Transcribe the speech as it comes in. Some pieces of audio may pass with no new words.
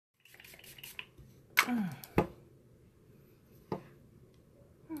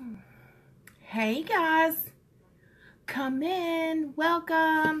Hey guys, come in,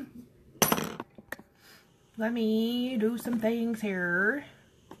 welcome. Let me do some things here.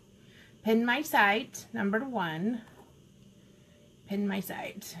 Pin my site, number 1. Pin my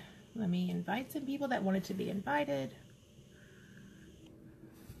site. Let me invite some people that wanted to be invited.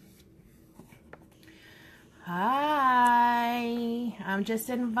 Hi, I'm just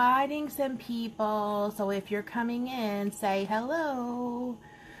inviting some people, so if you're coming in, say hello.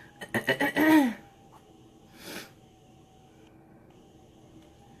 Dun,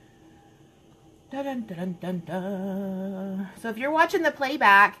 dun, dun, dun. So if you're watching the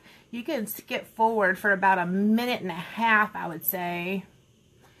playback, you can skip forward for about 1.5 minutes, I would say.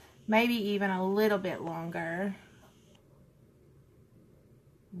 Maybe even a little bit longer.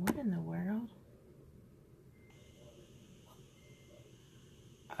 What in the world?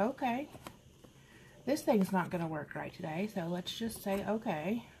 Okay. This thing's not going to work right today, so let's just say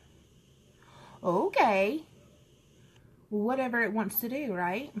okay. Okay. Whatever it wants to do,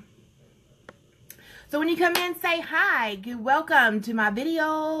 right? So when you come in, say hi. Welcome to my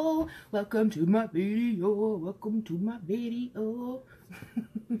video. Welcome to my video. Welcome to my video.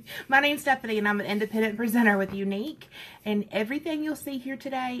 My name's Stephanie, and I'm an independent presenter with Younique. And everything you'll see here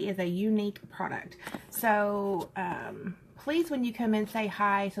today is a unique product. So please, when you come in, say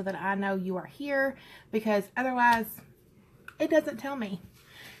hi so that I know you are here. Because otherwise, it doesn't tell me.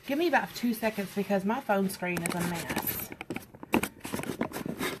 Give me about 2 seconds because my phone screen is a mess.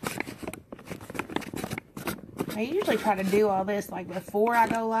 I usually try to do all this like before I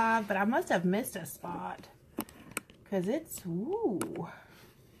go live, but I must have missed a spot because it's, ooh.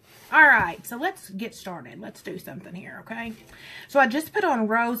 All right, so let's get started. Let's do something here, okay? So I just put on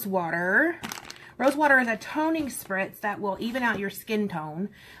rose water. Rose water is a toning spritz that will even out your skin tone.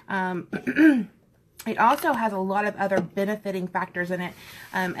 It also has a lot of other benefiting factors in it,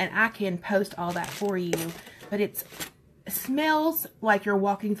 and I can post all that for you, but it smells like you're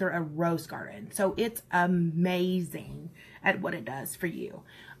walking through a rose garden. So it's amazing at what it does for you.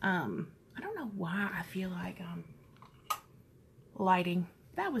 I don't know why I feel like lighting.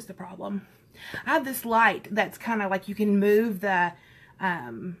 That was the problem. I have this light that's kind of like you can move the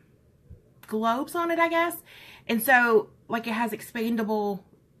globes on it, I guess. And so like it has expandable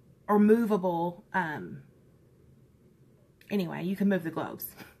or movable, anyway, you can move the globes.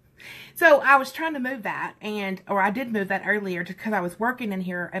 So I was trying to move that, or I did move that earlier because I was working in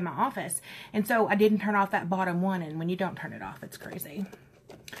here in my office. And so I didn't turn off that bottom one, and when you don't turn it off, it's crazy.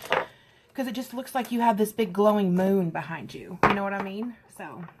 Because it just looks like you have this big glowing moon behind you. You know what I mean?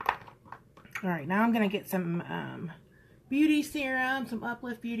 So, all right, now I'm going to get some beauty serum, some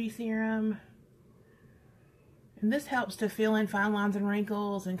Uplift Beauty Serum. And this helps to fill in fine lines and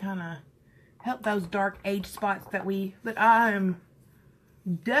wrinkles and kind of help those dark age spots that I'm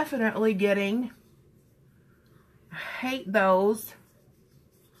definitely getting. I hate those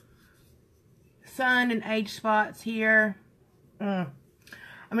sun and age spots here. I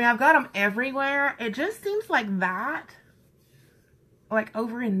mean, I've got them everywhere. It just seems like that, like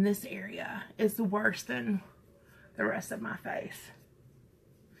over in this area, is worse than the rest of my face.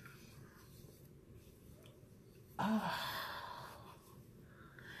 Oh.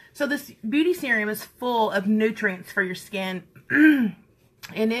 So this beauty serum is full of nutrients for your skin.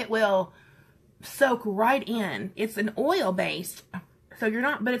 And it will soak right in. It's an oil based, so you're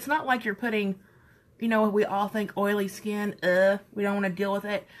not, but it's not like you're putting, you know, we all think oily skin, we don't want to deal with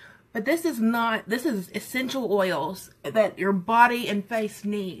it. But this is not, this is essential oils that your body and face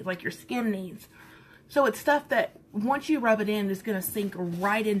need, like your skin needs. So it's stuff that once you rub it in, it's going to sink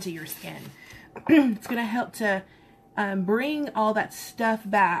right into your skin. It's going to help to bring all that stuff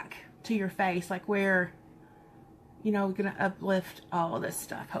back to your face, like where, you know, we're going to uplift all of this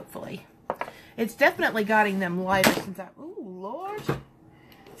stuff, hopefully. It's definitely gotten them lighter since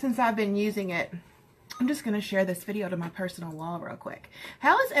since I've been using it. I'm just going to share this video to my personal wall real quick.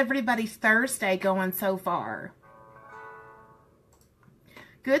 How is everybody's Thursday going so far?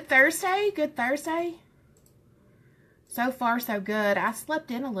 Good Thursday? Good Thursday? So far, so good. I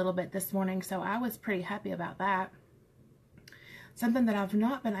slept in a little bit this morning, so I was pretty happy about that. Something that I've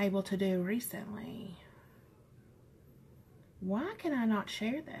not been able to do recently. Why can I not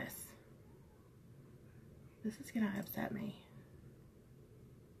share this? This is going to upset me.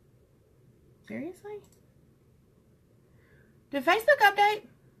 Seriously? Did Facebook update?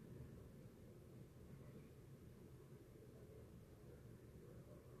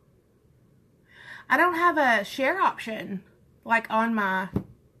 I don't have a share option like on my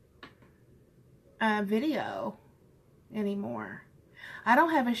video anymore. I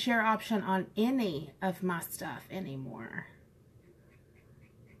don't have a share option on any of my stuff anymore.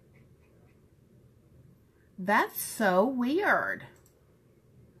 That's so weird.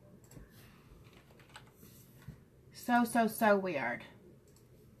 So weird.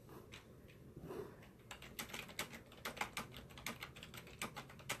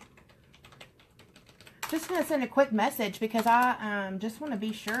 Just going to send a quick message because I just want to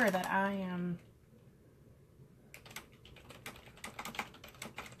be sure that I am...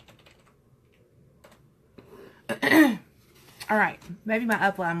 All right, maybe my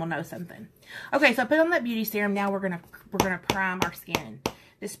upline will know something. Okay, so I put on that beauty serum. Now we're gonna prime our skin.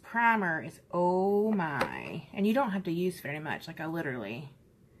 This primer is, oh my, and you don't have to use very much. Like I literally.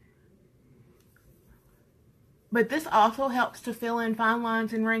 But this also helps to fill in fine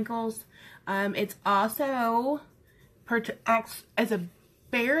lines and wrinkles. It's also acts as a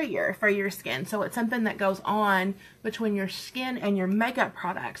barrier for your skin. So it's something that goes on between your skin and your makeup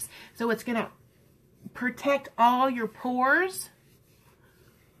products. So it's gonna protect all your pores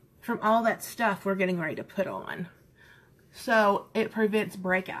from all that stuff we're getting ready to put on. So it prevents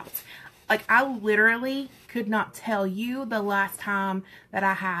breakouts. Like I literally could not tell you the last time that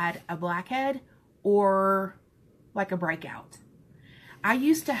I had a blackhead or like a breakout. I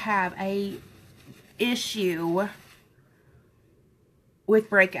used to have a issue with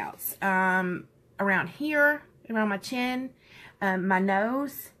breakouts around here, around my chin, my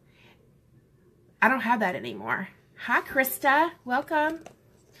nose. I don't have that anymore. Hi, Krista. Welcome.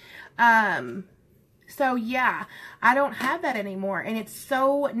 So yeah, I don't have that anymore, and it's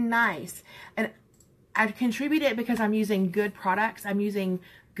so nice. And I contribute it because I'm using good products. I'm using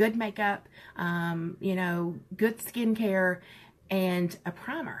good makeup, you know, good skincare, and a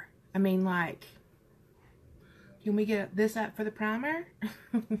primer. I mean, like, can we get this up for the primer?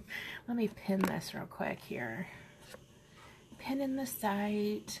 Let me pin this real quick here. Pin in the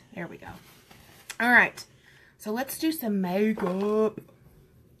site. There we go. All right, so let's do some makeup.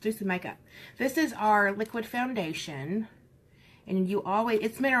 This is our liquid foundation, and you always,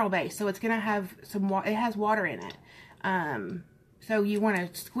 it's mineral based, so it's gonna have some it has water in it. So you want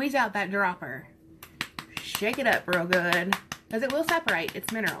to squeeze out that dropper, shake it up real good, because it will separate.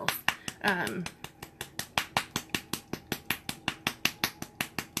 It's minerals. And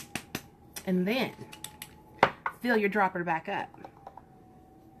then fill your dropper back up.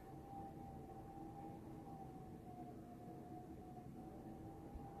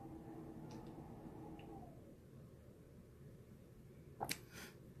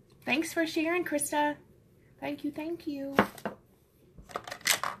 Thanks for sharing, Krista. Thank you, thank you.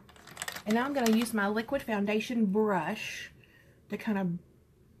 And now I'm going to use my liquid foundation brush to kind of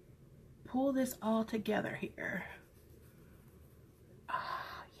pull this all together here.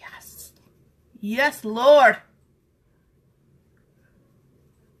 Ah, yes. Yes, Lord.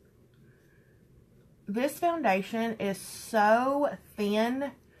 This foundation is so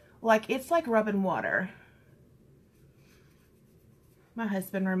thin. Like, it's like rubbing water. My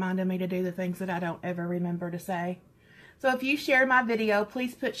husband reminded me to do the things that I don't ever remember to say. So if you share my video,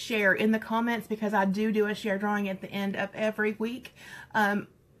 please put share in the comments, because I do a share drawing at the end of every week.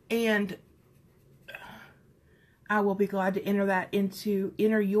 And I will be glad to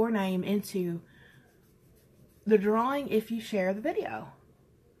enter your name into the drawing if you share the video.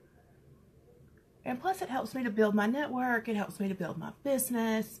 And plus it helps me to build my network. It helps me to build my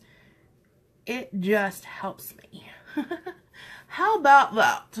business. It just helps me. How about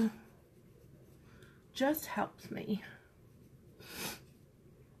that? Just helps me.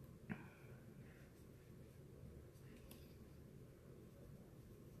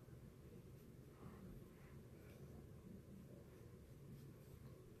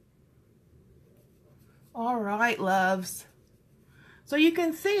 All right, loves. So you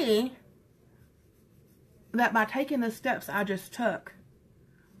can see that by taking the steps I just took,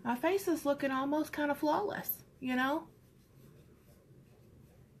 my face is looking almost kind of flawless, you know?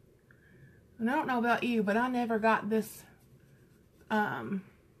 And I don't know about you, but I never got this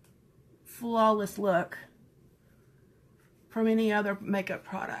flawless look from any other makeup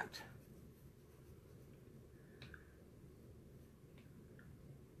product.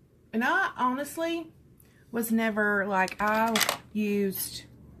 And I honestly was never like, I used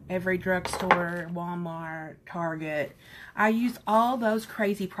every drugstore, Walmart, Target. I used all those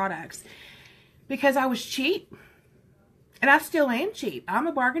crazy products because I was cheap. And I still am cheap. I'm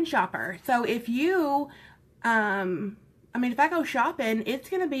a bargain shopper. So if you, I mean, if I go shopping, it's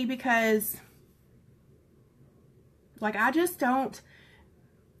going to be because, like, I just don't,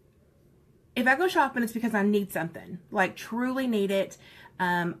 if I go shopping, it's because I need something. Like, truly need it.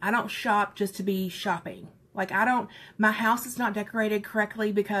 I don't shop just to be shopping. Like, my house is not decorated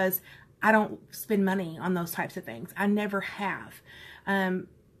correctly because I don't spend money on those types of things. I never have.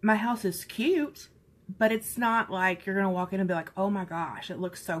 My house is cute, but it's not like you're going to walk in and be like, oh my gosh, it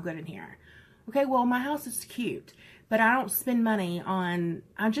looks so good in here. Okay, well, my house is cute, but I don't spend money on,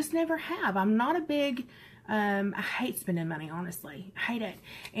 I just never have. I'm not a big, I hate spending money, honestly. I hate it.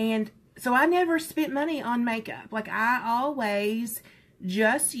 And so I never spent money on makeup. Like, I always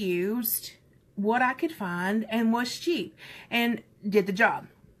just used what I could find and was cheap and did the job,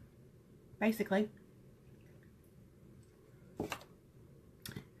 basically.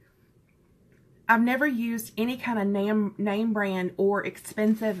 I've never used any kind of name brand or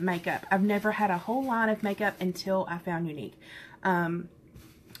expensive makeup. I've never had a whole line of makeup until I found Younique.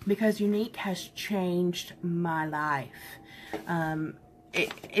 Because Younique has changed my life.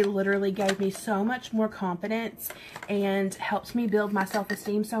 It literally gave me so much more confidence and helped me build my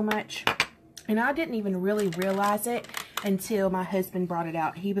self-esteem so much. And I didn't even really realize it until my husband brought it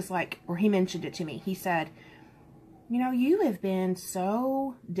out. He was like, or he mentioned it to me. He said, you know, you have been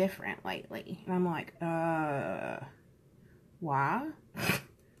so different lately. And I'm like, why?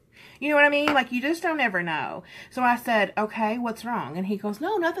 You know what I mean? Like, you just don't ever know. So I said, okay, what's wrong? And he goes,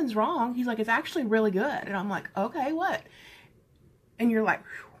 no, nothing's wrong. He's like, it's actually really good. And I'm like, okay, what? And you're like,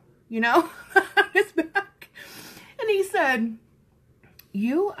 you know, it's back. And he said,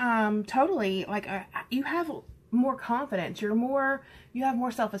 you totally, like, you have more confidence. You have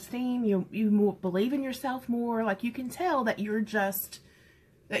more self-esteem. You believe in yourself more. Like, you can tell that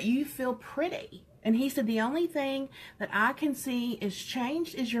that you feel pretty. And he said, the only thing that I can see is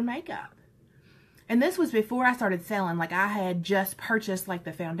changed is your makeup. And this was before I started selling. Like, I had just purchased, like,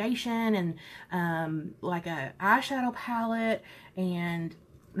 the foundation and, like, a eyeshadow palette and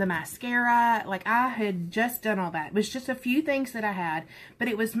the mascara. Like, I had just done all that. It was just a few things that I had, but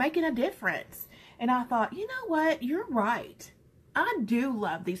it was making a difference. And I thought, you know what? You're right. I do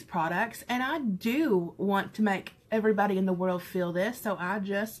love these products, and I do want to make everybody in the world feel this. So I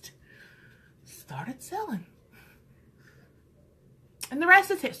just started selling. And the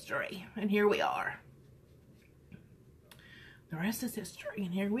rest is history. And here we are. The rest is history,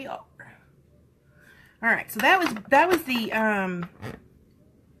 and here we are. All right, so that was the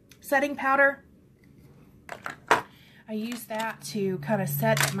setting powder. I used that to kind of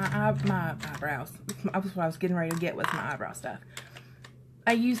set my eyebrows. That was what I was getting ready to get with my eyebrow stuff.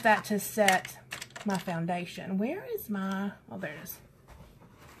 I used that to set my foundation. Where is my... Oh, there it is.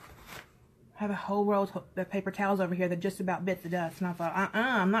 I have a whole roll of paper towels over here that just about bit the dust. And I thought,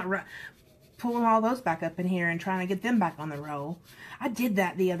 I'm not pulling all those back up in here and trying to get them back on the roll. I did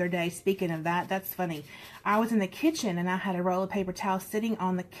that the other day. Speaking of that, that's funny. I was in the kitchen and I had a roll of paper towels sitting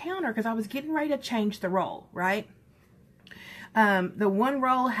on the counter because I was getting ready to change the roll, right? The one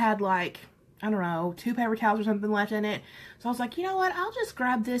roll had, like, I don't know, 2 paper towels or something left in it. So I was like, you know what? I'll just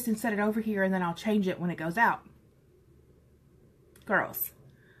grab this and set it over here and then I'll change it when it goes out. Girls,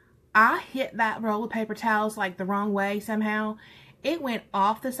 I hit that roll of paper towels like the wrong way somehow. It went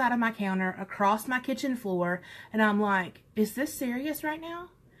off the side of my counter, across my kitchen floor, and I'm like, is this serious right now?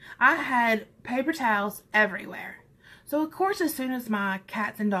 I had paper towels everywhere. So, of course, as soon as my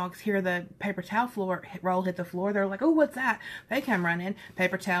cats and dogs hear the paper towel roll hit the floor, they're like, oh, what's that? They come running.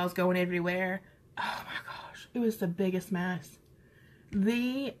 Paper towels going everywhere. Oh, my gosh. It was the biggest mess.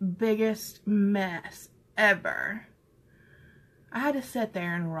 The biggest mess ever. I had to sit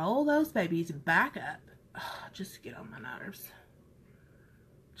there and roll those babies back up. Oh, just to get on my nerves.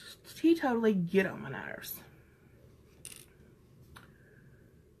 Just totally get on my nerves.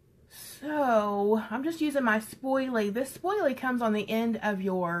 So, I'm just using my spoilie. This spoilie comes on the end of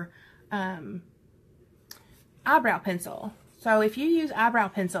your eyebrow pencil. So, if you use eyebrow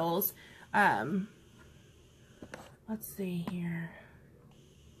pencils, let's see here.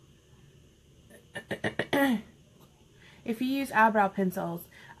 If you use eyebrow pencils,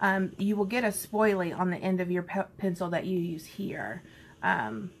 you will get a spoilie on the end of your pencil that you use here.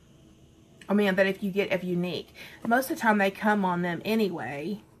 That if you get of Younique. Most of the time they come on them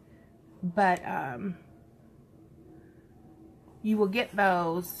anyway. But, you will get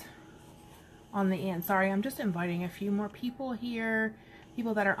those on the end. Sorry, I'm just inviting a few more people here.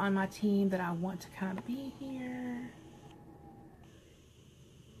 People that are on my team that I want to kind of be here.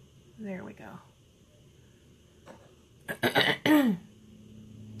 There we go. I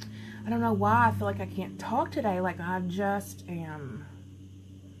don't know why I feel like I can't talk today. Like, I just am.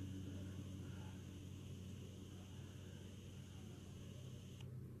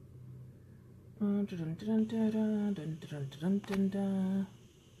 Okay,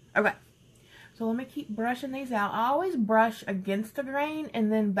 so let me keep brushing these out. I always brush against the grain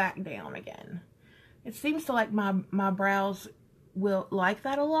and then back down again It seems to like my brows will like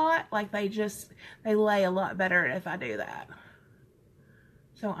that a lot. Like they lay a lot better if I do that.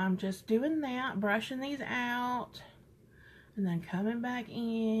 So I'm just doing that, brushing these out, and then coming back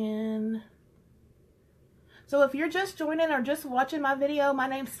in. So if you're just joining or just watching my video, my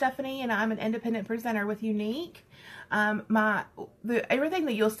name's Stephanie and I'm an independent presenter with Younique. Everything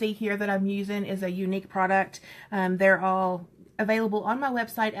that you'll see here that I'm using is a Younique product. They're all available on my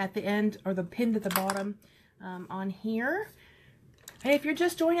website at the end, or the pinned at the bottom on here. And if you're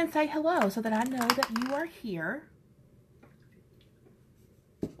just joining, say hello so that I know that you are here.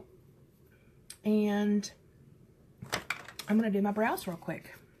 And I'm going to do my brows real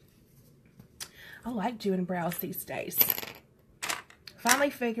quick. I like doing brows these days. Finally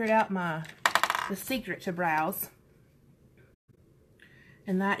figured out the secret to brows.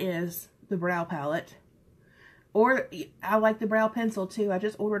 And that is the brow palette. Or I like the brow pencil too. I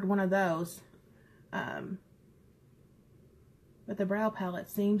just ordered one of those. But the brow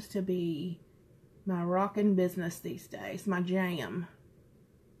palette seems to be my rockin' business these days. My jam.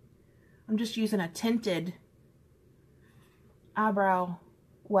 I'm just using a tinted eyebrow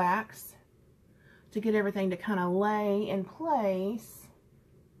wax to get everything to kind of lay in place.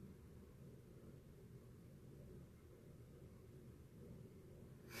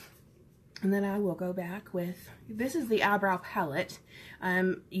 And then I will go back with, this is the eyebrow palette.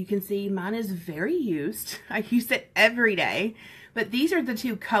 You can see mine is very used. I use it every day. But these are the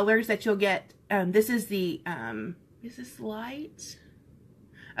two colors that you'll get. This is the, is this light?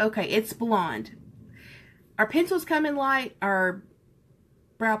 Okay, it's blonde. Our pencils come in light, our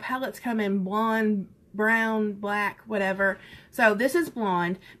brow palettes come in blonde, brown, black, whatever. So this is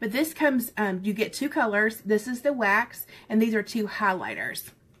blonde, but this comes, you get two colors. This is the wax, and these are two highlighters.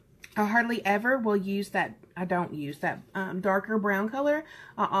 I hardly ever will use that, I don't use that darker brown color.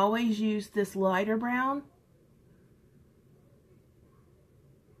 I always use this lighter brown.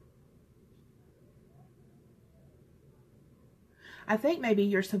 I think maybe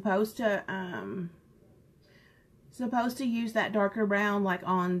you're supposed to use that darker brown like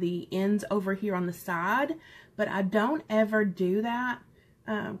on the ends over here on the side, but I don't ever do that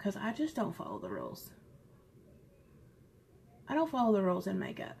because I just don't follow the rules. I don't follow the rules in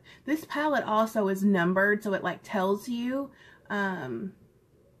makeup. This palette also is numbered, so it like tells you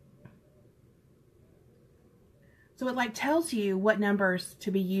what numbers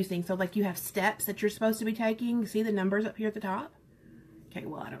to be using. So like you have steps that you're supposed to be taking. See the numbers up here at the top? Okay,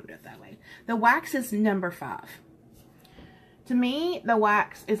 well, I don't do it that way. The wax is number 5. To me, the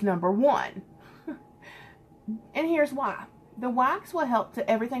wax is number 1. And here's why. The wax will help to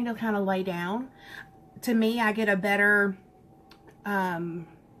everything to kind of lay down. To me, I get a better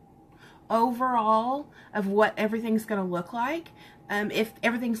overall of what everything's going to look like if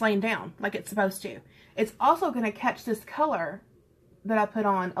everything's laying down like it's supposed to. It's also going to catch this color that I put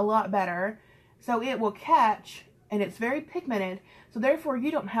on a lot better. So it will catch, and it's very pigmented. So therefore,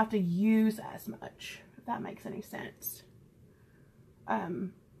 you don't have to use as much, if that makes any sense.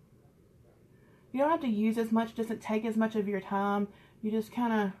 You don't have to use as much, doesn't take as much of your time. You just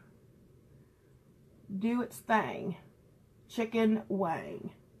kind of do its thing. Chicken wing.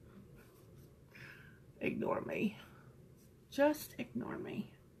 Ignore me. Just ignore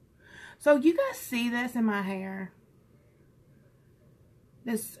me. So you guys see this in my hair?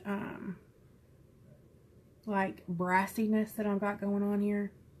 This, like brassiness that I've got going on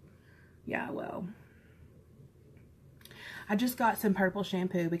here. Yeah, well, I just got some purple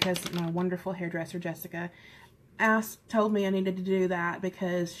shampoo because my wonderful hairdresser Jessica told me I needed to do that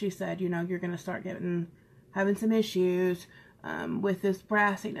because she said, you know, you're going to start having some issues with this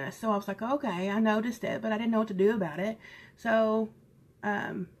brassiness. So I was like, okay, I noticed it, but I didn't know what to do about it. So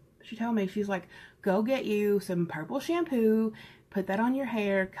she told me, she's like, go get you some purple shampoo, put that on your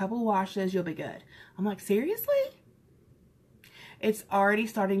hair, couple washes, you'll be good. I'm like, seriously? It's already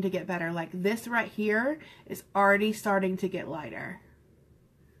starting to get better. Like this right here is already starting to get lighter.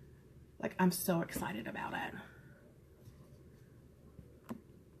 Like I'm so excited about it.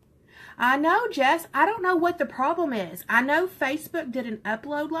 I know, Jess, I don't know what the problem is. I know Facebook did an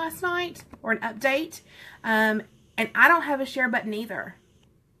upload last night, or an update, and I don't have a share button either.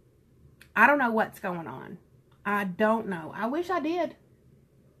 I don't know what's going on. I don't know. I wish I did,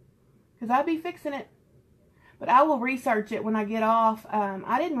 because I'd be fixing it. But I will research it when I get off.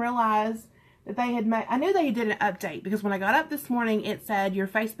 I didn't realize that they had made, I knew they did an update, because when I got up this morning, it said, your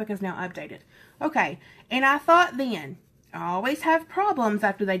Facebook is now updated. Okay, and I thought then, I always have problems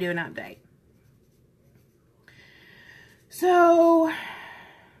after they do an update. So,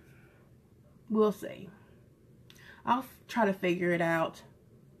 we'll see. I'll try to figure it out.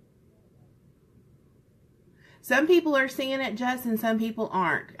 Some people are seeing it, Jess, and some people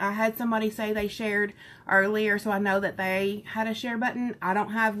aren't. I had somebody say they shared earlier, so I know that they had a share button. I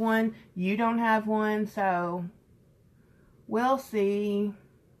don't have one. You don't have one, so we'll see.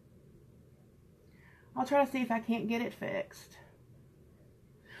 I'll try to see if I can't get it fixed.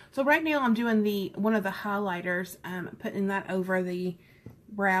 So right now I'm doing one of the highlighters, putting that over the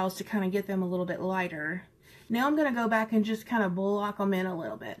brows to kind of get them a little bit lighter. Now I'm going to go back and just kind of block them in a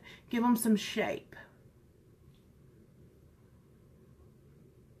little bit. Give them some shape.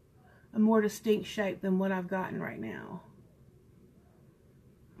 A more distinct shape than what I've gotten right now.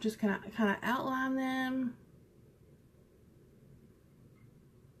 Just kind of outline them.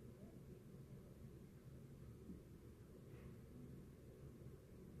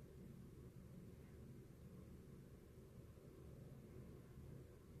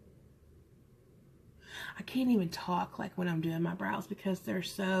 I can't even talk like when I'm doing my brows because they're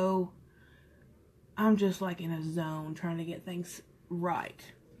so, I'm just like in a zone trying to get things right.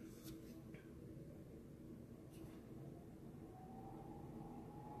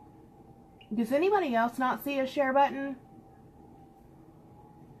 Does anybody else not see a share button?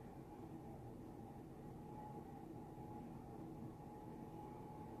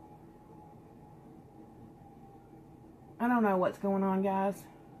 I don't know what's going on, guys.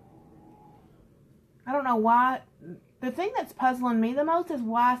 I don't know why. The thing that's puzzling me the most is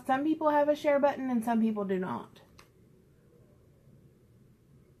why some people have a share button and some people do not.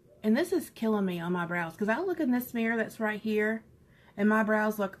 And this is killing me on my brows because I look in this mirror that's right here and my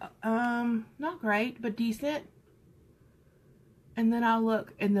brows look not great but decent, and then I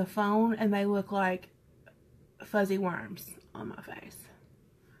look in the phone and they look like fuzzy worms on my face.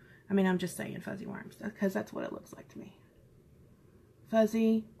 I mean, I'm just saying fuzzy worms because that's what it looks like to me.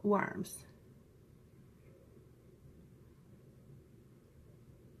 Fuzzy worms.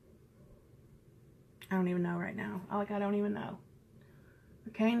 I don't even know right now. I don't even know. I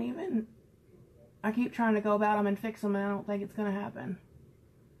can't even. I keep trying to go about them and fix them, and I don't think it's going to happen.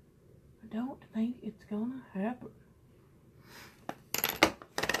 I don't think it's going to happen.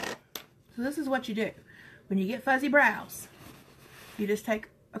 So this is what you do. When you get fuzzy brows, you just take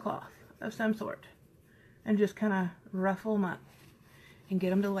a cloth of some sort and just kind of ruffle them up and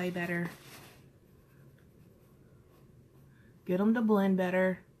get them to lay better. Get them to blend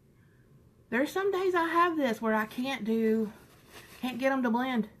better. There's some days I have this where I can't get them to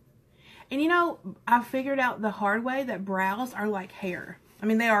blend. And you know, I figured out the hard way that brows are like hair. I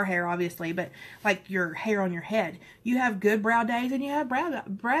mean, they are hair, obviously, but like your hair on your head. You have good brow days and you have bad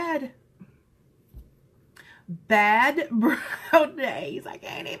brow days. I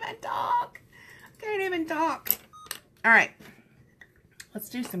can't even talk. All right. Let's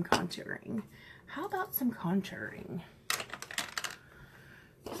do some contouring. How about some contouring?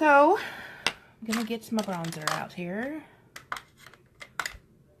 So, I'm going to get my bronzer out here.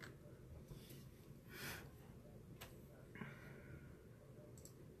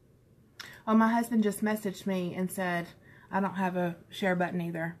 Oh, my husband just messaged me and said, I don't have a share button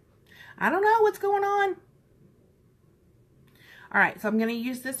either. I don't know what's going on. Alright, so I'm going to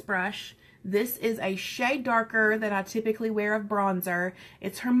use this brush. This is a shade darker than I typically wear of bronzer.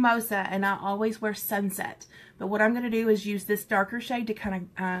 It's Hermosa, and I always wear Sunset. But what I'm going to do is use this darker shade to kind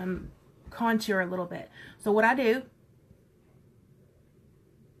of contour a little bit. So what I do,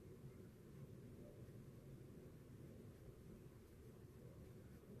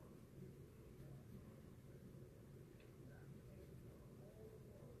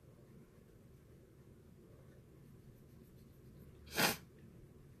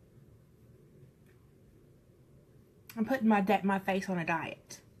 I'm putting my face on a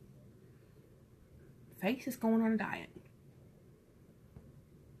diet. Face is going on a diet.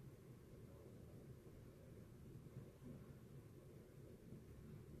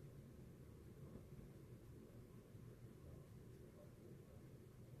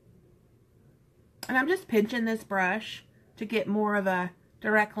 And I'm just pinching this brush to get more of a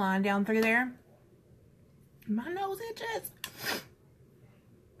direct line down through there. My nose itches.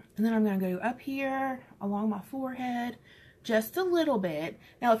 And then I'm going to go up here along my forehead just a little bit.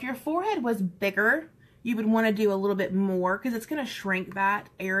 Now, if your forehead was bigger, you would want to do a little bit more because it's going to shrink that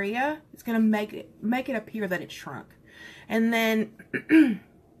area. It's going to make it appear that it's shrunk. And then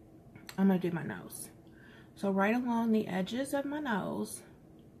I'm going to do my nose. So right along the edges of my nose.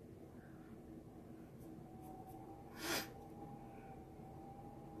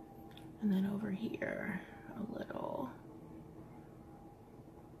 And then over here a little.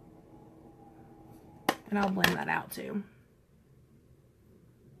 And I'll blend that out too.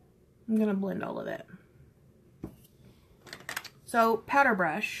 I'm going to blend all of it. So powder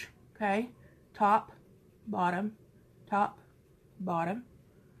brush, okay, top, bottom, top, bottom,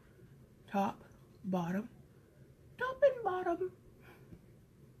 top, bottom, top and bottom.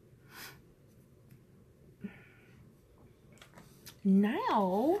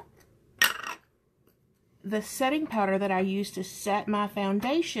 Now, the setting powder that I used to set my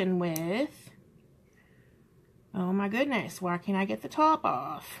foundation with, oh my goodness, why can't I get the top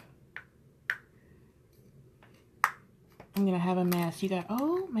off? I'm going to have a mess. You got,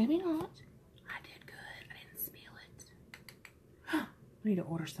 oh, maybe not. I did good. I didn't spill it. I need to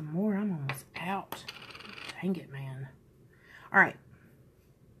order some more. I'm almost out. Dang it, man. All right.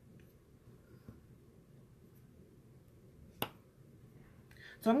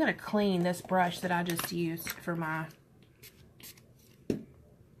 So I'm going to clean this brush that I just used for my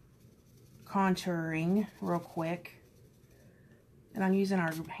contouring real quick. And I'm using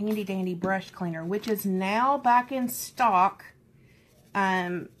our handy dandy brush cleaner, which is now back in stock.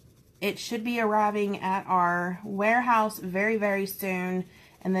 It should be arriving at our warehouse very, very soon.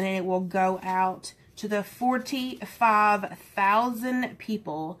 And then it will go out to the 45,000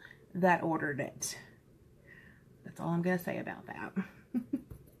 people that ordered it. That's all I'm going to say about that.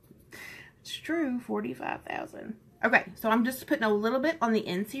 It's true, 45,000. Okay, so I'm just putting a little bit on the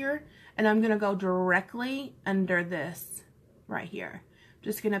ends here. And I'm going to go directly under this right here.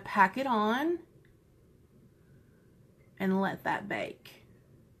 Just going to pack it on and let that bake.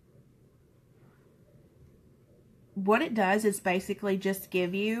 What it does is basically just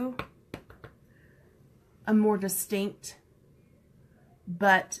give you a more distinct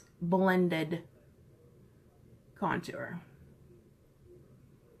but blended contour.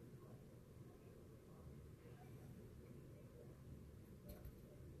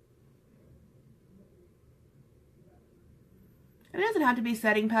 It doesn't have to be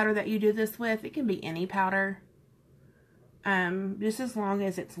setting powder that you do this with. It can be any powder. Just as long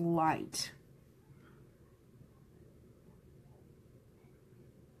as it's light.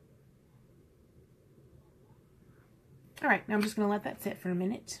 Alright, now I'm just going to let that sit for a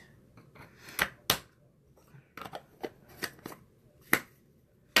minute.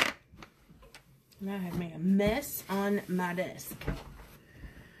 Now I have made a mess on my desk.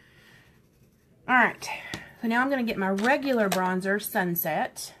 Alright. So now I'm going to get my regular bronzer,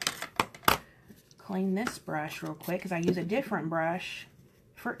 Sunset. Clean this brush real quick because I use a different brush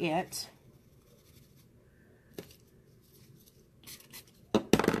for it.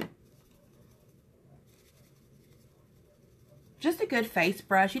 Just a good face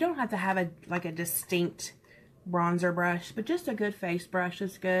brush. You don't have to have a distinct bronzer brush, but just a good face brush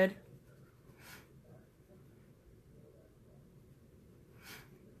is good.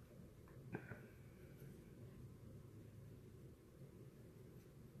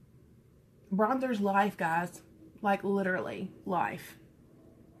 Bronzer's life, guys. Like, literally, life.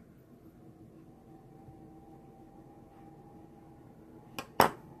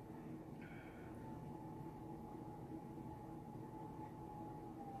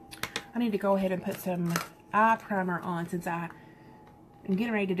 I need to go ahead and put some eye primer on since I'm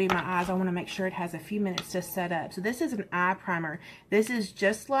getting ready to do my eyes. I want to make sure it has a few minutes to set up. So this is an eye primer. This is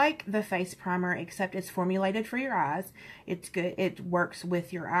just like the face primer, except it's formulated for your eyes. It's good. It works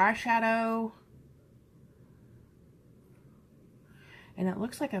with your eyeshadow. And it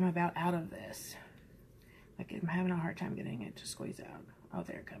looks like I'm about out of this. Like I'm having a hard time getting it to squeeze out. Oh,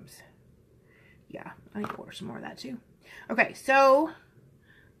 there it comes. Yeah, I need to order some more of that too. Okay, so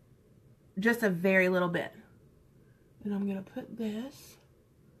just a very little bit. And I'm going to put this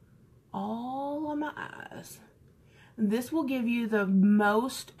all on my eyes. This will give you the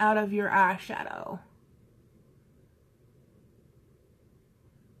most out of your eyeshadow.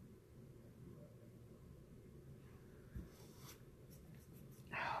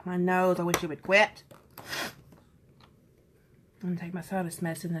 Oh, my nose, I wish it would quit. I'm going to take my sinus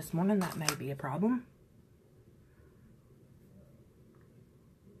medicine this morning. That may be a problem.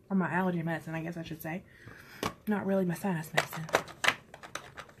 Or my allergy medicine, I guess I should say. Not really my sinus medicine.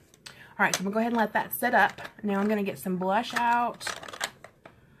 Alright, so I'm going to go ahead and let that sit up. Now I'm going to get some blush out.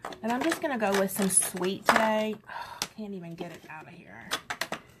 And I'm just going to go with some Sweet today. Oh, I can't even get it out of here.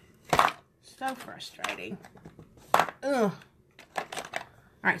 So frustrating. Ugh.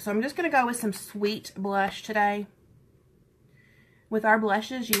 Alright, so I'm just going to go with some Sweet blush today. With our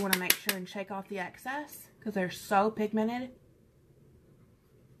blushes, you want to make sure and shake off the excess because they're so pigmented.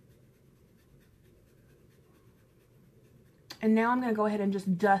 And now I'm going to go ahead and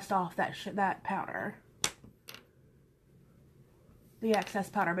just dust off that powder. The excess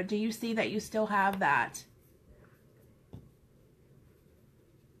powder. But do you see that you still have that?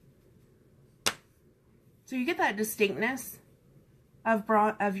 So you get that distinctness of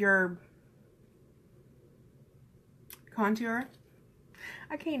your contour.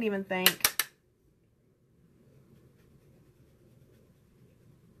 I can't even think.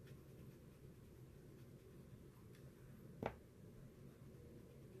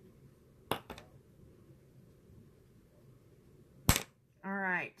 All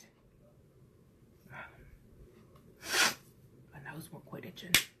right. My nose won't quit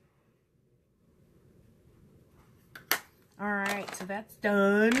itching. All right, so that's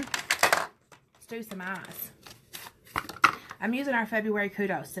done. Let's do some eyes. I'm using our February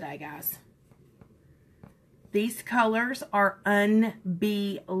Kudos today, guys. These colors are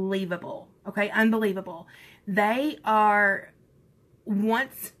unbelievable. Okay, unbelievable. They are,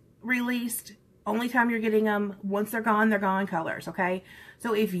 once released, only time you're getting them, once they're gone colors, okay?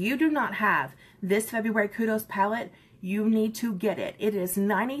 So if you do not have this February Kudos palette, you need to get it. It is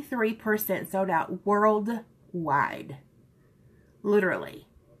 93% sold out worldwide. Literally.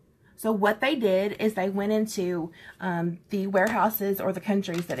 So what they did is they went into the warehouses or the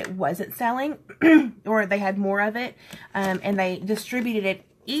countries that it wasn't selling, or they had more of it, and they distributed it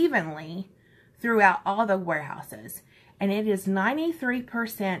evenly throughout all the warehouses. And it is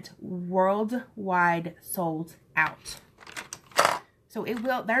 93% worldwide sold out. So it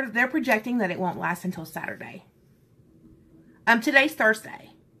will, they're projecting that it won't last until Saturday. Today's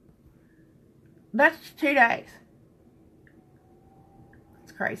Thursday. That's 2 days.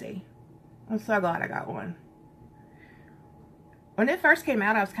 It's crazy. I'm so glad I got one. When it first came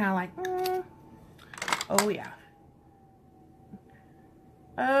out, I was kind of like, oh yeah.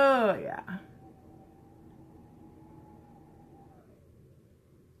 Oh yeah.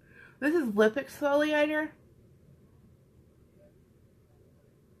 This is lip exfoliator.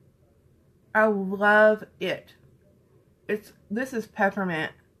 I love it. This is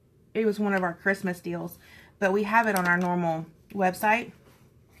peppermint. It was one of our Christmas deals, but we have it on our normal website.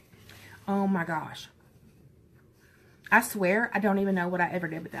 Oh my gosh. I swear I don't even know what I ever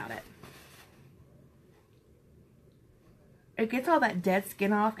did without it. It gets all that dead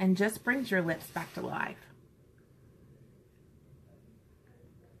skin off and just brings your lips back to life.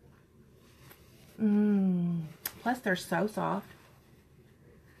 Plus they're so soft.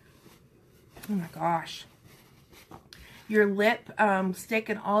 Oh my gosh. Your lip stick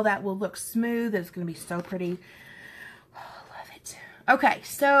and all that will look smooth. It's going to be so pretty. Oh, love it. Okay,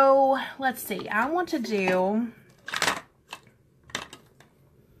 so let's see. I want to do...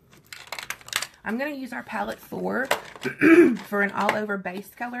 I'm going to use our palette 4 for an all-over base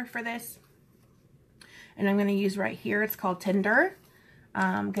color for this. And I'm going to use right here. It's called Tender.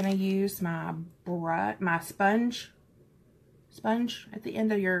 I'm going to use my sponge at the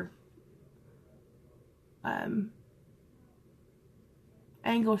end of your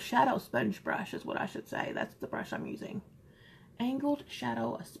angled shadow sponge brush is what I should say. That's the brush I'm using. Angled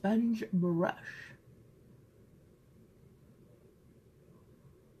shadow sponge brush.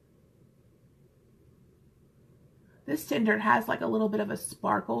 This Tender has like a little bit of a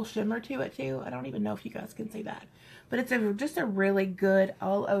sparkle shimmer to it too. I don't even know if you guys can see that. But it's just a really good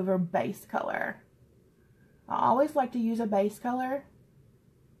all over base color. I always like to use a base color.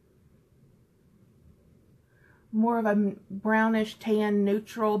 More of a brownish tan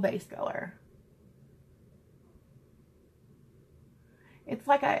neutral base color. It's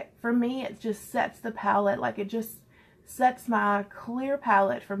like for me, it just sets the palette, like it just sets my clear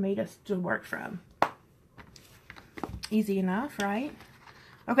palette for me to work from. Easy enough, right?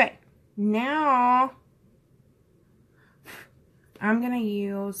 Okay, now I'm going to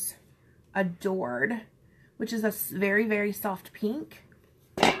use Adored, which is a very, very soft pink.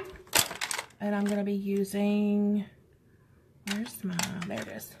 And I'm going to be using, there it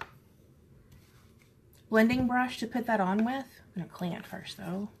is. Blending brush to put that on with. I'm going to clean it first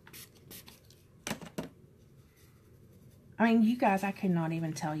though. I mean, you guys, I cannot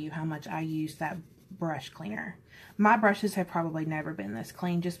even tell you how much I use that brush cleaner. My brushes have probably never been this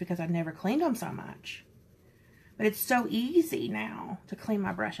clean just because I've never cleaned them so much. But it's so easy now to clean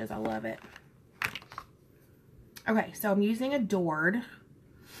my brushes. I love it. Okay, so I'm using Adored.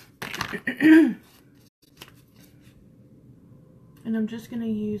 And I'm just going to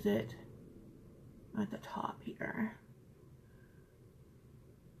use it at the top here.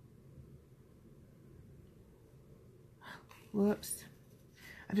 Whoops.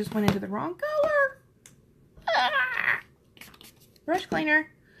 I just went into the wrong color. Ah! Brush cleaner.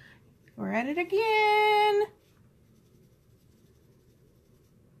 We're at it again.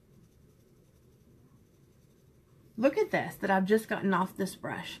 Look at this that I've just gotten off this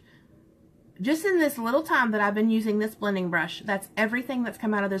brush. Just in this little time that I've been using this blending brush, that's everything that's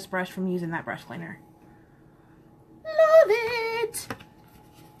come out of this brush from using that brush cleaner. Love it!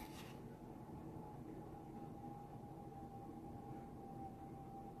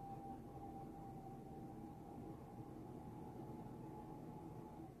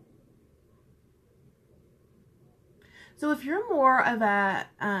 So if you're more of a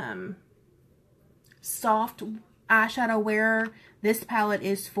soft eyeshadow wearer, this palette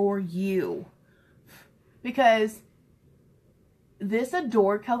is for you. Because this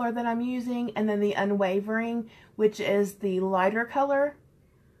Adored color that I'm using and then the Unwavering, which is the lighter color,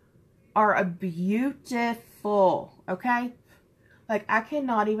 are a beautiful, okay? Like, I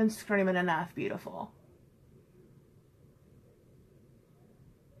cannot even scream it enough beautiful.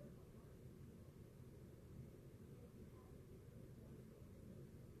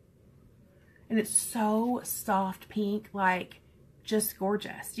 And it's so soft pink, like, just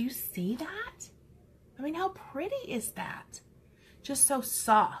gorgeous. Do you see that? I mean, how pretty is that? Just so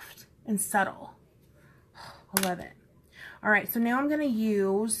soft and subtle. I love it. All right, so now I'm going to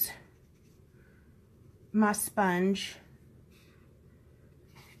use my sponge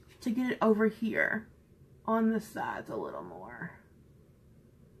to get it over here on the sides a little more.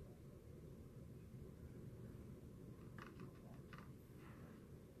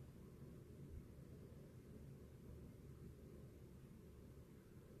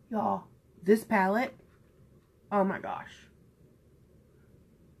 Y'all, this palette, oh my gosh.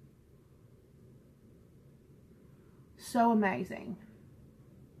 So amazing.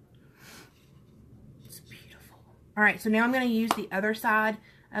 It's beautiful. All right, so now I'm going to use the other side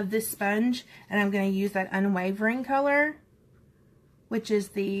of this sponge, and I'm going to use that Unwavering color, which is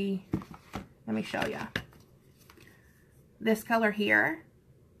the, let me show you, this color here.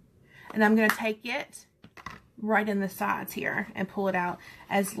 And I'm going to take it right in the sides here and pull it out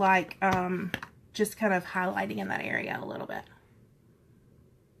as like just kind of highlighting in that area a little bit.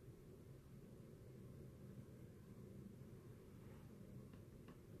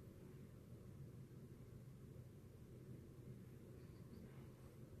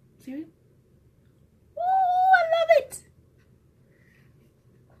 See? Ooh, I love it.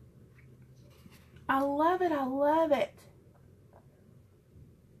 I love it. I love it.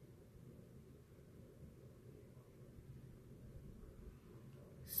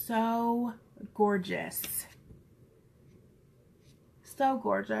 So gorgeous. So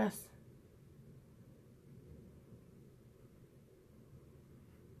gorgeous.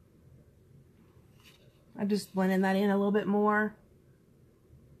 I'm just blending that in a little bit more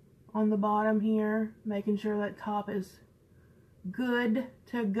on the bottom here, making sure that top is good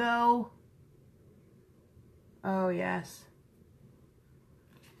to go. Oh yes.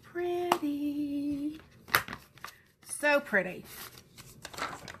 Pretty. So pretty.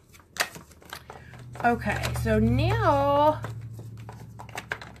 Okay, so now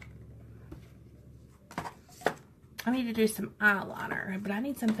I need to do some eyeliner, but I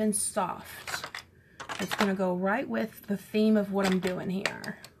need something soft. It's going to go right with the theme of what I'm doing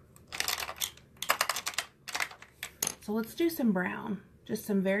here. So let's do some brown. Just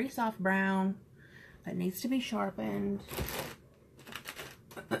some very soft brown that needs to be sharpened.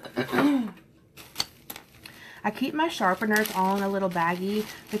 I keep my sharpeners all in a little baggie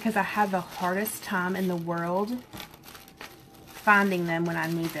because I have the hardest time in the world finding them when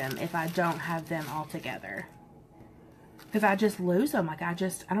I need them if I don't have them all together. Because I just lose them. Like, I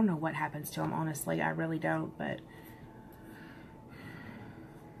don't know what happens to them, honestly. I really don't, but...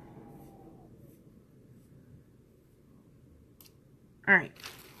 Alright.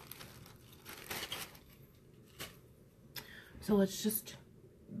 So let's just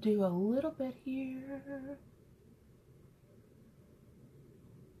do a little bit here.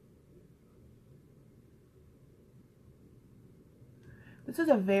 This is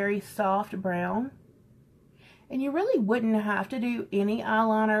a very soft brown. And you really wouldn't have to do any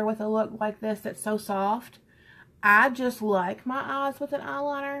eyeliner with a look like this that's so soft. I just like my eyes with an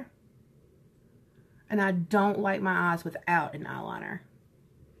eyeliner. And I don't like my eyes without an eyeliner.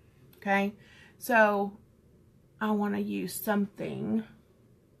 Okay? So, I want to use something.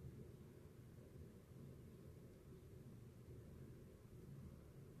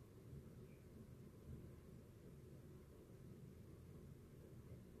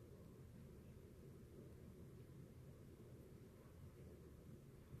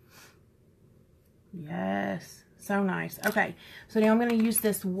 Yes, so nice. Okay, so now I'm going to use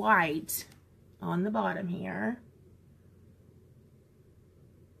this white on the bottom here.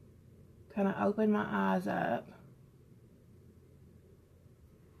 Kind of open my eyes up.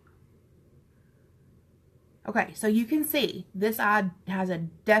 Okay, so you can see this eye has a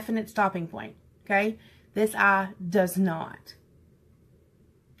definite stopping point, okay? This eye does not.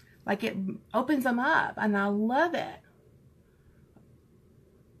 Like, it opens them up, and I love it.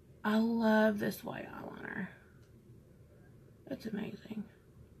 I love this white eyeliner. It's amazing.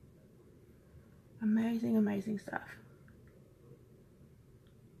 Amazing, amazing stuff.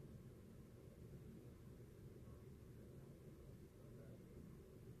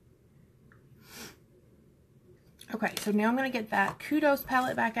 Okay, so now I'm going to get that Kudos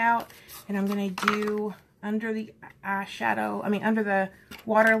palette back out, and I'm going to do under the eyeshadow, under the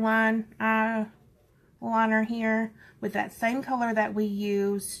waterline liner here with that same color that we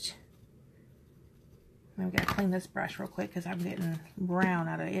used. I'm going to clean this brush real quick because I'm getting brown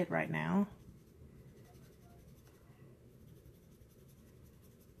out of it right now.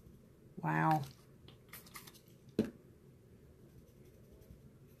 Wow.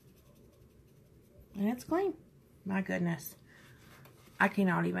 And it's clean. My goodness. I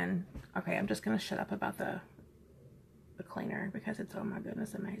cannot even. Okay, I'm just going to shut up about the cleaner because it's, oh my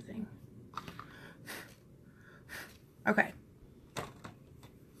goodness, amazing. Okay.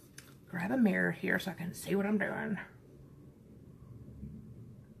 Grab a mirror here so I can see what I'm doing.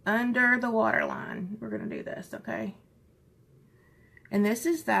 Under the waterline, we're going to do this, okay? And this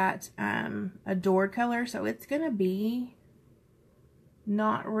is that Adored color, so it's going to be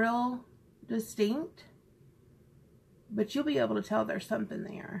not real distinct, but you'll be able to tell there's something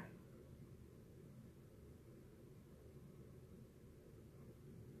there.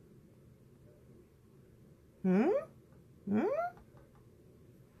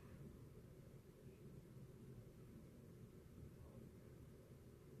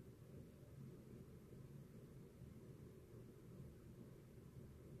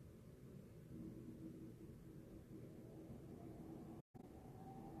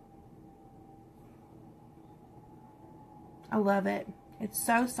 I love it. It's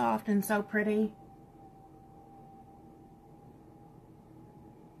so soft and so pretty.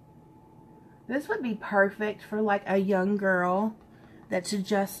 This would be perfect for like a young girl that's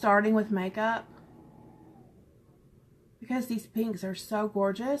just starting with makeup. Because these pinks are so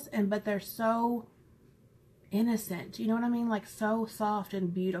gorgeous, but they're so innocent. You know what I mean? Like so soft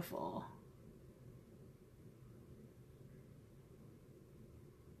and beautiful.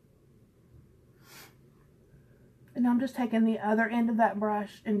 And I'm just taking the other end of that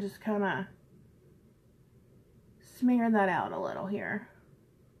brush and just kind of smearing that out a little here.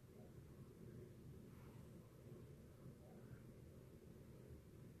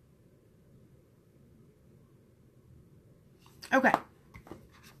 Okay.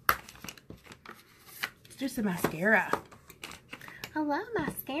 Let's do some mascara. I love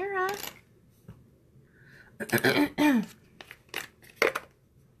mascara.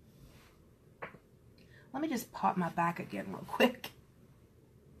 Let me just pop my back again real quick.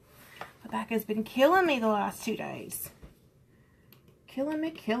 My back has been killing me the last 2 days. Killing me,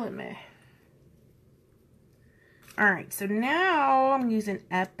 killing me. Alright, so now I'm using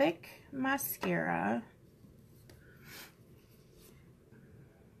Epic mascara.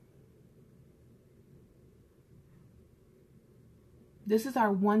 This is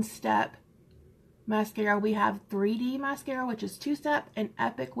our one-step mascara. We have 3D mascara, which is 2-step, and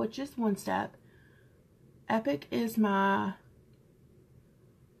Epic, which is 1-step. Epic is my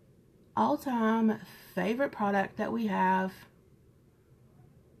all-time favorite product that we have.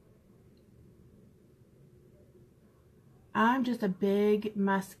 I'm just a big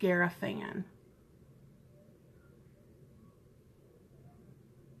mascara fan.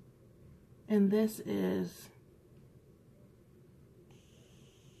 And this is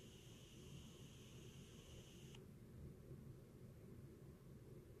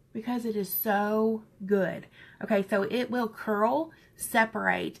because it is so good. Okay, so it will curl,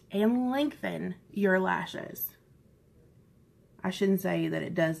 separate, and lengthen your lashes. I shouldn't say that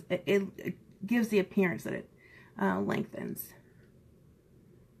it does. It gives the appearance that it lengthens.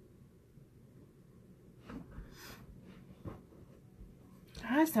 I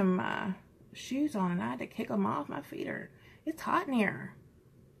had some shoes on and I had to kick them off. My feet are, it's hot in here.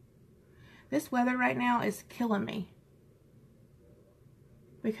 This weather right now is killing me.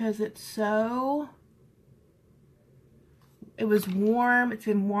 Because it's so, it was warm. It's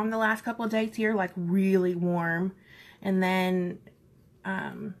been warm the last couple of days here, like really warm. And then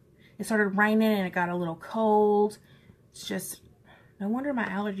it started raining and it got a little cold. It's just, no wonder my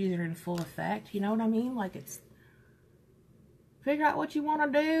allergies are in full effect. You know what I mean? Like it's, figure out what you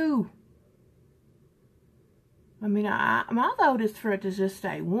want to do. I mean, my vote is for it to just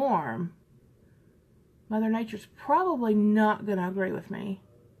stay warm. Mother Nature's probably not going to agree with me.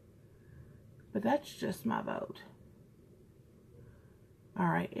 But that's just my vote.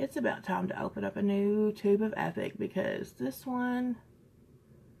 Alright, it's about time to open up a new tube of Epic because this one,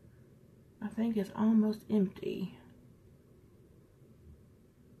 I think, is almost empty.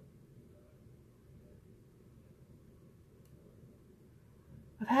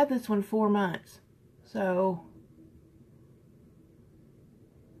 I've had this one 4 months, so,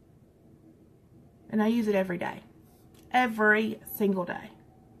 and I use it every day. Every single day.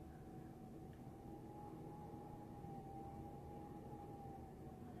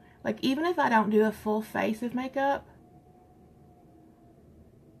 Like, even if I don't do a full face of makeup,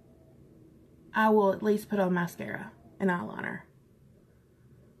 I will at least put on mascara and eyeliner.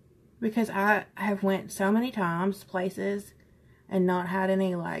 Because I have went so many times, places, and not had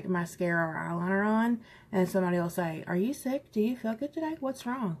any, like, mascara or eyeliner on, and somebody will say, "Are you sick? Do you feel good today? What's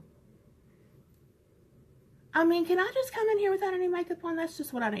wrong?" I mean, can I just come in here without any makeup on? That's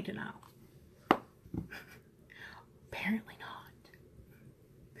just what I need to know. Apparently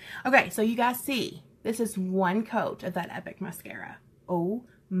not. Okay, so you guys see, this is one coat of that Epic mascara. Oh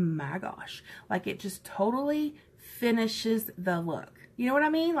my gosh. Like, it just totally finishes the look. You know what I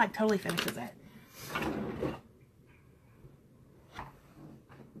mean? Like, totally finishes it.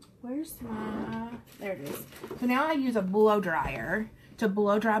 Where's my... There it is. So now I use a blow dryer to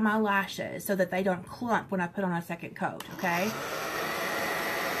blow dry my lashes so that they don't clump when I put on a second coat, okay?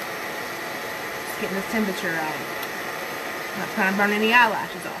 Just getting this temperature right. I'm not trying to burn any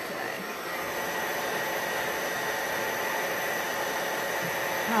eyelashes off today.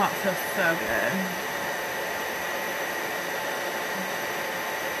 Oh, it feels so good.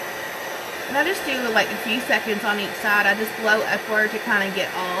 And I just do like a few seconds on each side. I just blow upward to kind of get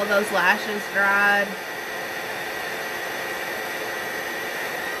all those lashes dried.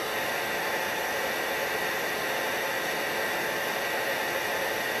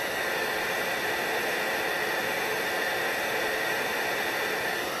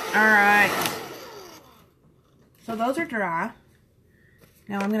 Alright. So those are dry.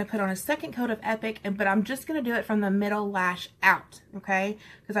 Now I'm going to put on a second coat of Epic, but I'm just going to do it from the middle lash out, okay?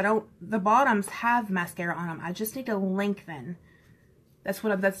 Because the bottoms have mascara on them. I just need to lengthen. That's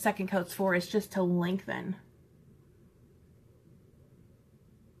what that second coat's for, is just to lengthen.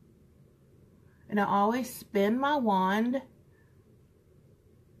 And I always spin my wand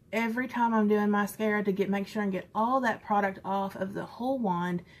every time I'm doing mascara to make sure and get all that product off of the whole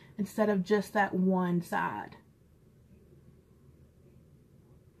wand instead of just that one side.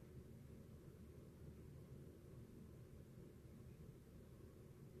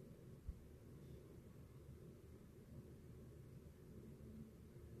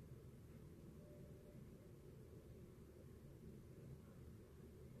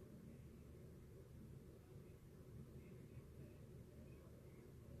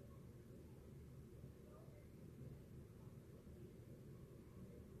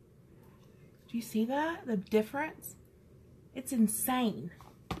 Do you see that? The difference? It's insane.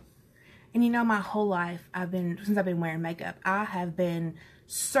 And you know, my whole life, since I've been wearing makeup, I have been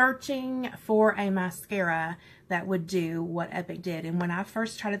searching for a mascara that would do what Epic did. And when I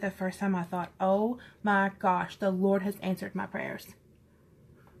first tried it the first time, I thought, oh my gosh, the Lord has answered my prayers.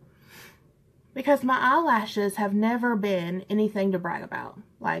 Because my eyelashes have never been anything to brag about,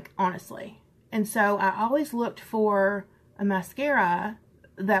 like, honestly. And so I always looked for a mascara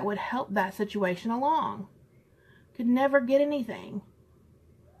that would help that situation along. Could never get anything.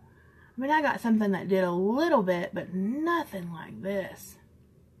 I mean, I got something that did a little bit, but nothing like this.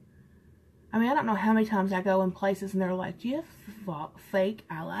 I mean, I don't know how many times I go in places and they're like, "Do you have fake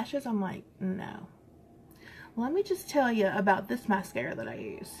eyelashes?" I'm like, no. Let me just tell you about this mascara that I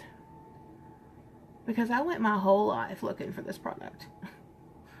use. Because I went my whole life looking for this product.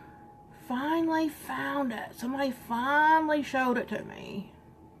 Finally found it. Somebody finally showed it to me.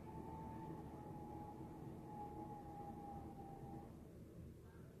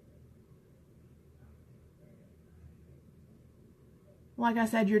 Like I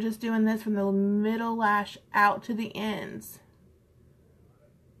said, you're just doing this from the middle lash out to the ends.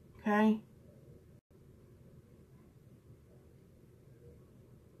 Okay?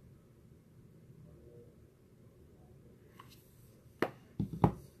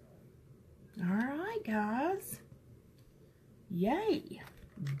 Alright, guys. Yay.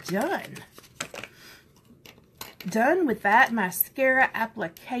 Done. Done with that mascara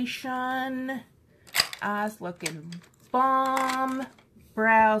application. Eyes looking bomb.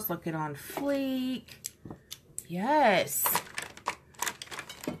 Brows looking on fleek. Yes.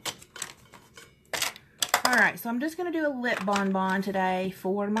 Alright, so I'm just going to do a lip bonbon today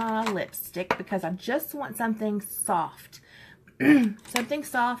for my lipstick because I just want something soft. Something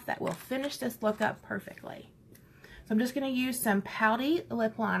soft that will finish this look up perfectly. So I'm just going to use some Pouty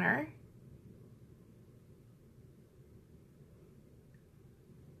lip liner.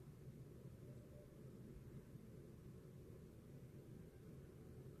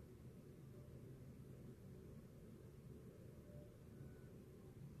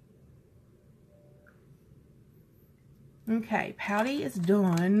 Okay, Pouty is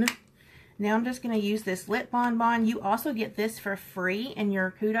done. Now I'm just going to use this lip bonbon. You also get this for free in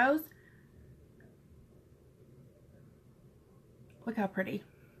your Kudos. Look how pretty.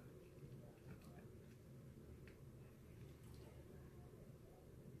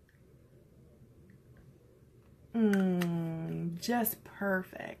 just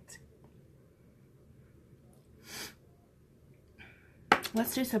perfect.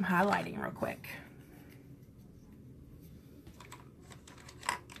 Let's do some highlighting real quick.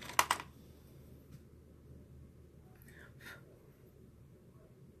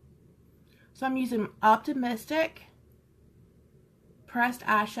 So I'm using Optimistic pressed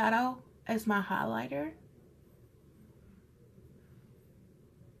eyeshadow as my highlighter.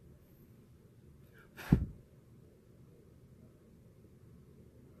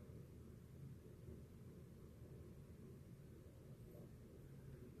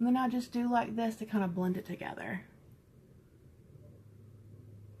 And then I'll just do like this to kind of blend it together.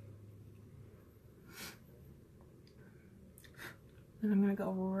 And I'm going to go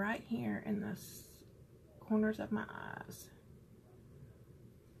right here in the corners of my eyes.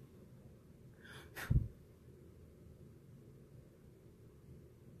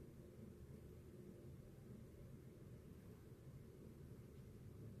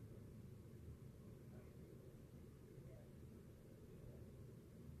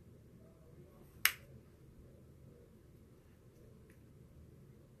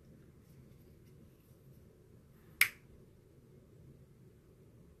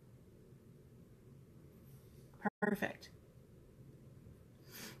 Perfect.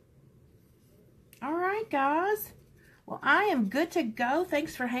 All right, guys. Well, I am good to go.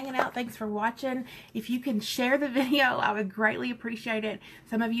 Thanks for hanging out. Thanks for watching. If you can share the video, I would greatly appreciate it.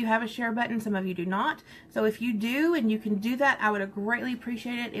 Some of you have a share button, some of you do not. So if you do and you can do that, I would greatly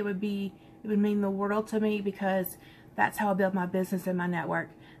appreciate it. It would mean the world to me, because that's how I build my business and my network.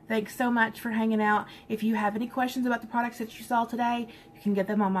 Thanks so much for hanging out. If you have any questions about the products that you saw today, you can get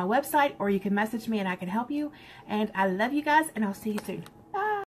them on my website, or you can message me and I can help you. And I love you guys, and I'll see you soon.